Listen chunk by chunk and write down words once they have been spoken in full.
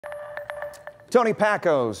Tony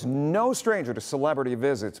Packo's no stranger to celebrity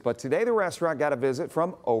visits, but today the restaurant got a visit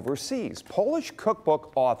from overseas. Polish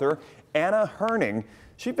cookbook author Anna Hurning,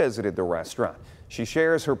 she visited the restaurant. She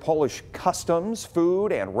shares her Polish customs,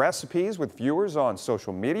 food, and recipes with viewers on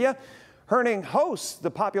social media. Hurning hosts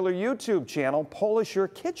the popular YouTube channel Polish Your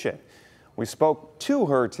Kitchen. We spoke to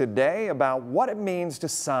her today about what it means to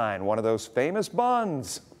sign one of those famous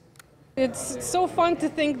buns. It's so fun to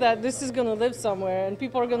think that this is going to live somewhere and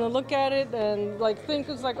people are going to look at it and think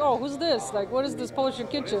it's like, oh, who's this? Like, what is this Polish Your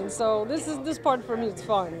Kitchen? So this part for me, it's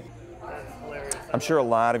fun. I'm sure a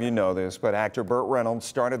lot of you know this, but actor Burt Reynolds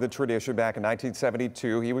started the tradition back in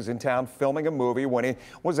 1972. He was in town filming a movie when he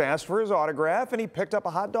was asked for his autograph, and he picked up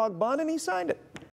a hot dog bun and he signed it.